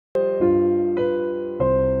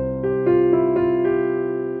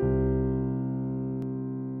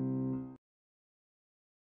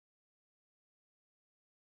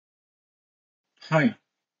Hi,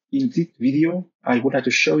 in this video, I would like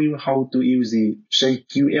to show you how to use the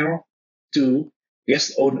JQL to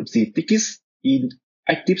get all of the tickets in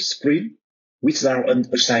active sprint without an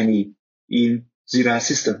assignee in Jira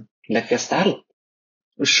system. Let's get started.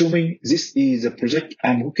 Assuming this is the project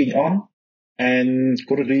I'm working on, and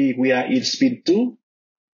currently we are in sprint 2.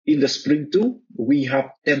 In the sprint 2, we have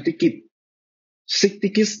 10 tickets, 6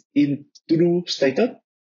 tickets in to-do status,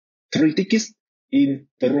 3 tickets in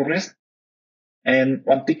progress, and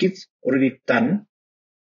 1 ticket already done.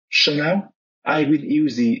 So now I will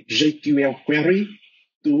use the JQL query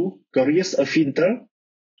to create a filter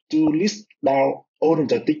to list down all of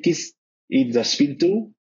the tickets in the sprint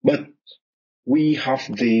 2, but we have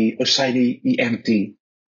the assignee empty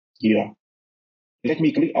here. Let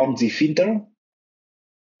me click on the filter,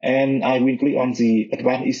 and I will click on the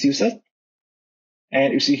advanced issue set.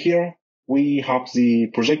 And you see here, we have the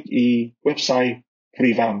project website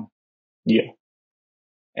revamp here.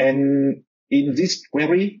 And in this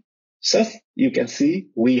query set, you can see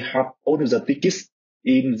we have all of the tickets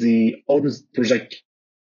in the old project.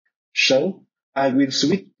 So I will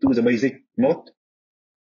switch to the basic mode.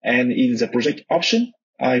 And in the project option,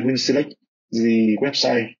 I will select the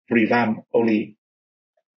website revamp only.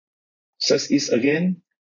 Search it again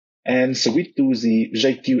and switch to the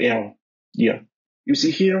JQL here. You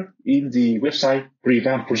see here in the website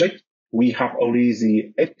revamp project, we have only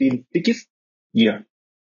the 18 tickets here.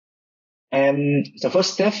 And the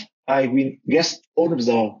first step, I will get all of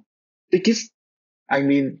the tickets. I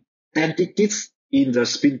mean 10 tickets in the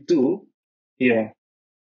sprint 2 here.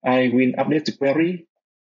 I will update the query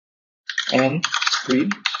and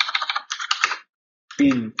sprint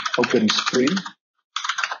in open sprint.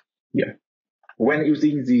 Yeah. When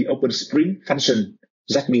using the open sprint function,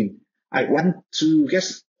 that means I want to get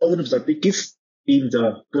all of the tickets in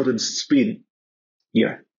the current sprint.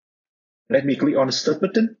 Here. Let me click on the start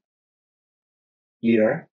button.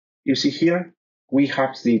 Here, you see here, we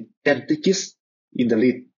have the 10 tickets in the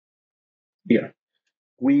list. Here.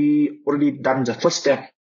 We already done the first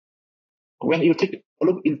step. When you take a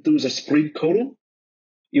look into the sprint column,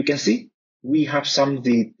 you can see we have some of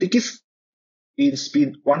the tickets in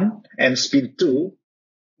sprint 1 and sprint 2,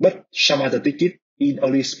 but some other ticket in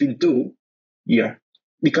only sprint 2 here.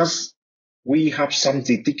 Because we have some of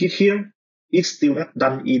the ticket here, it's still not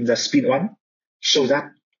done in the sprint 1, so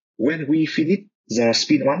that when we finish the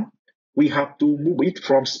sprint 1, we have to move it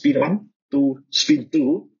from sprint 1 to sprint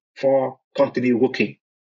 2 for continue working.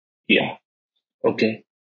 Yeah. Okay.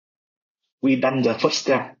 We done the first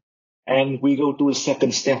step, and we go to the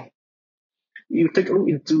second step. You take a look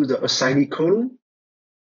into the assignee column.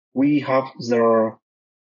 We have the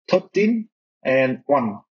 13 and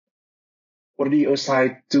 1 already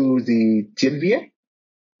assigned to the GNVA,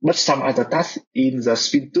 but some other tasks in the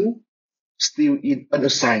sprint 2 still in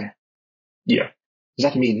unassigned. Yeah,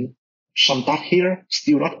 that means some tasks here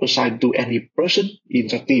still not assigned to any person in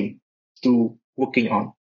the team to working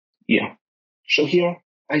on. Yeah. So here,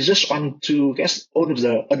 I just want to get all of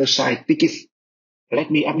the unassigned tickets. Let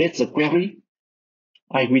me update the query.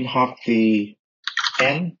 I will have the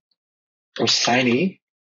n assignee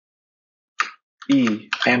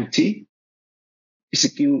empty.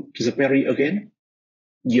 Execute the query again.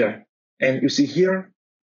 Yeah. And you see here,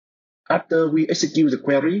 after we execute the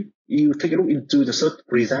query, you take a look into the search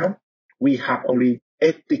result. We have only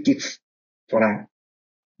 8 tickets for now.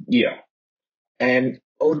 Yeah. And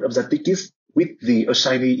all of the tickets with the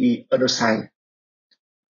assignee unassigned.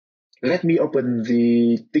 Let me open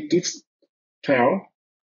the tickets 12.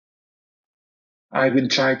 I will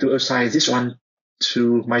try to assign this one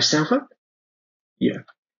to myself. Yeah.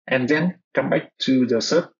 And then come back to the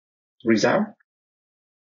search result.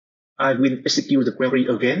 I will execute the query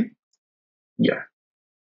again. Yeah.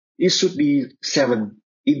 It should be 7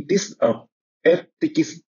 instead of 8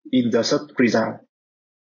 tickets in the search result.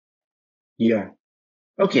 Yeah.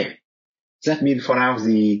 Okay. That means for now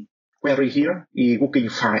the query here is working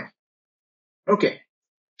fine. Okay.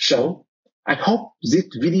 So I hope this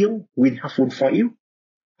video will be helpful for you.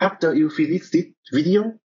 After you finish this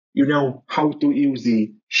video, you know how to use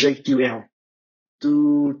the JQL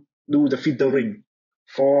to do the filtering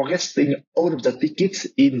for getting all of the tickets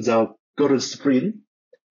in the current sprint.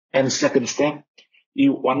 And second step,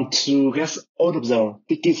 you want to get all of the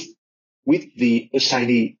tickets with the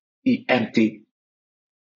assignee empty.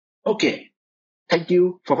 Okay. Thank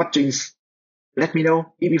you for watching. Let me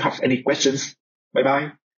know if you have any questions. Bye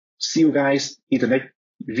bye. See you guys in the next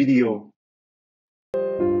video.